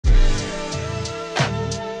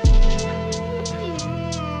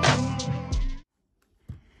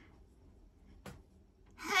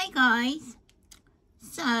guys,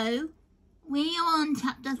 so we are on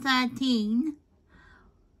chapter 13,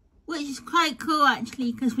 which is quite cool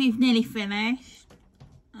actually because we've nearly finished,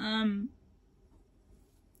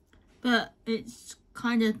 but it's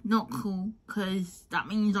kind of not cool because that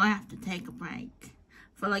means I have to take a break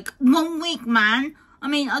for like 1 week, man. I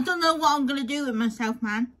mean, I don't know what I'm gonna do with myself,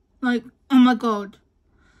 man. Like, oh my god.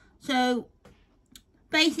 So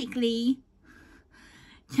basically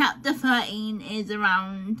chapter 13 is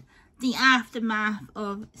around the aftermath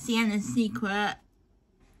of Sienna's secret,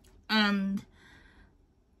 and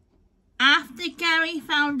after Gary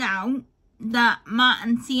found out that Matt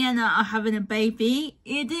and Sienna are having a baby,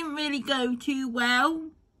 it didn't really go too well,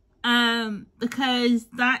 because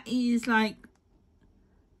that is like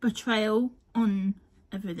betrayal on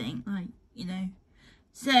everything, like, you know.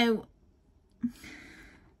 So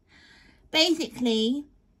basically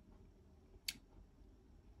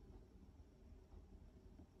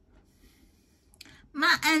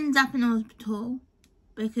Matt ends up in hospital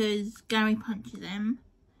because Gary punches him,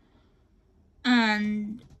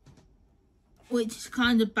 and which is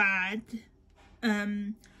kind of bad.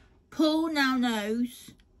 Paul now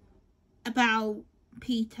knows about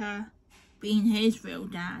Peter being his real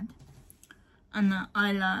dad, and that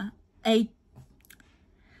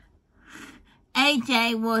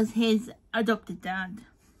AJ was his adopted dad.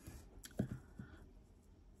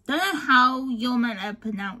 Don't know how you're meant to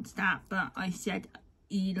pronounce that, but I said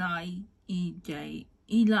Eli,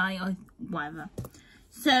 or whatever.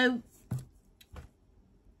 So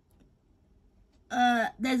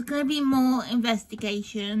there's going to be more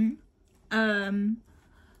investigation.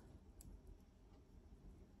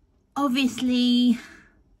 Obviously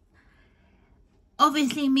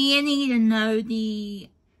Mia need to know the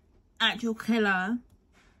actual killer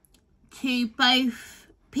to both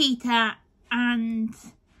Peter and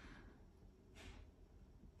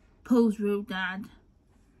Paul's real dad.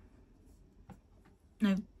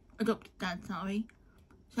 No, adopted dad, sorry.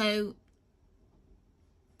 So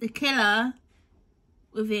the killer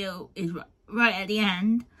reveal is right at the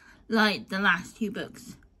end, like the last 2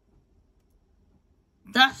 books.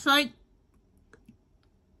 That's like,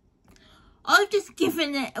 I've just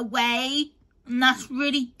given it away, and that's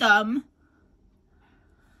really dumb.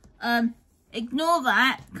 Ignore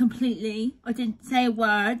that completely. I didn't say a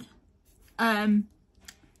word.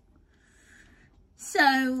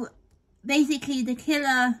 So basically the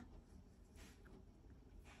killer,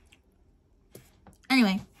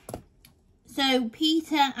 anyway, so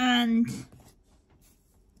Peter and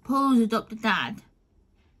Paul's adopted dad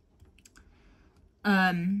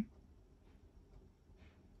are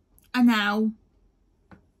now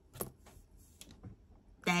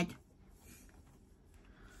dead.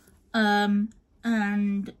 And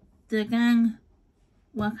the gang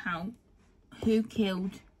work out who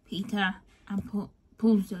killed Peter and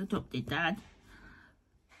Paul's adopted dad,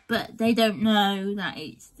 but they don't know that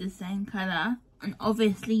it's the same colour, and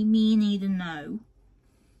obviously me need to know,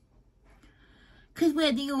 because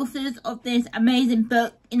we're the authors of this amazing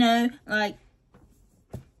book, you know, like,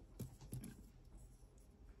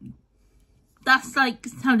 that's like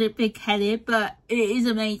sounded big-headed, but it is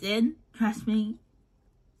amazing, trust me.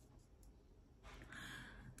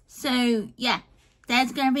 So yeah,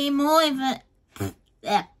 there's going to be more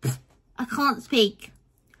I can't speak.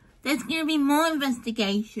 There's going to be more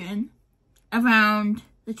investigation around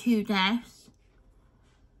the 2 deaths.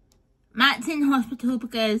 Matt's in hospital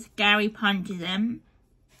because Gary punches him,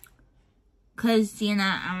 because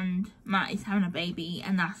Sienna and Matt is having a baby,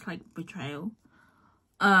 and that's like betrayal.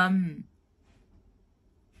 And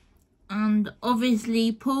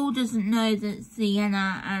obviously Paul doesn't know that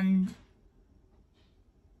Sienna and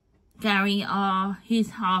Gary are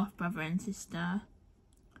his half brother and sister.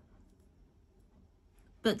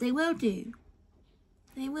 But they will do.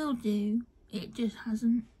 They will do. It just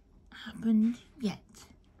hasn't happened yet.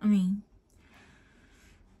 I mean,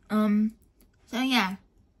 so yeah.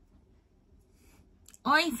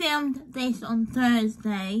 I filmed this on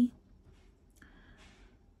Thursday.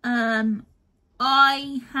 I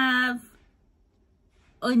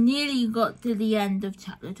nearly got to the end of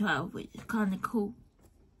chapter 12, which is kind of cool,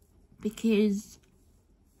 because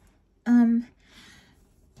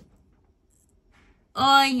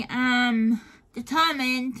I am very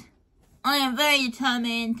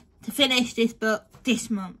determined to finish this book this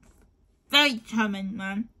month. Very determined,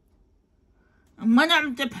 man. And when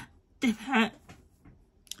I'm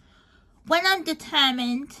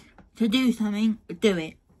determined to do something, I do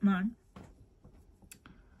it, man.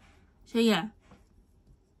 So yeah.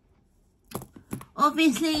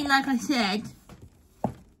 Obviously, like I said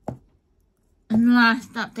in the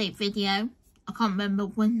last update video, I can't remember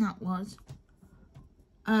when that was.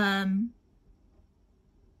 I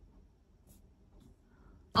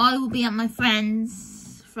will be at my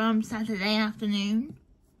friend's from Saturday afternoon.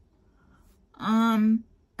 And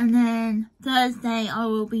then Thursday I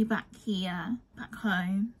will be back here, back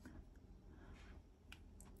home.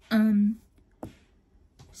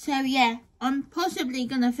 So yeah, I'm possibly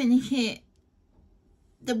gonna finish it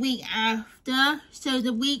the week after. So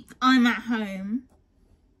the week I'm at home,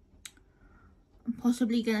 I'm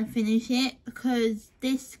possibly gonna finish it because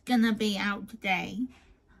this gonna be out today.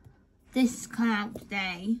 This come out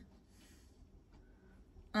today.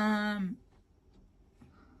 Do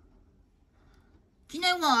you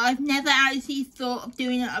know what? I've never actually thought of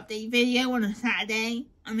doing an update video on a Saturday.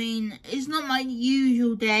 I mean, it's not my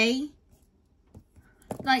usual day.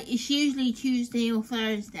 Like, it's usually Tuesday or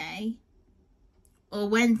Thursday. Or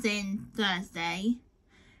Wednesday and Thursday.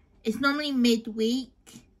 It's normally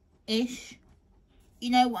midweek-ish. You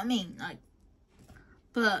know what I mean? Like,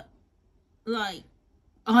 but, like,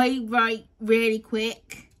 I write really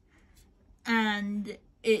quick. And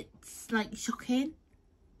it's, like, shocking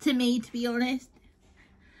to me, to be honest.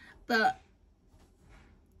 But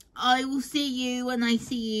I will see you when I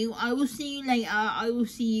see you. I will see you later. I will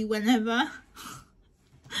see you whenever.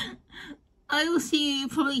 I will see you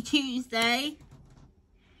probably Tuesday.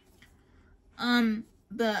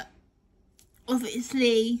 But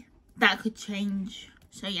obviously that could change.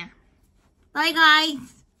 So yeah. Bye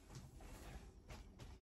guys.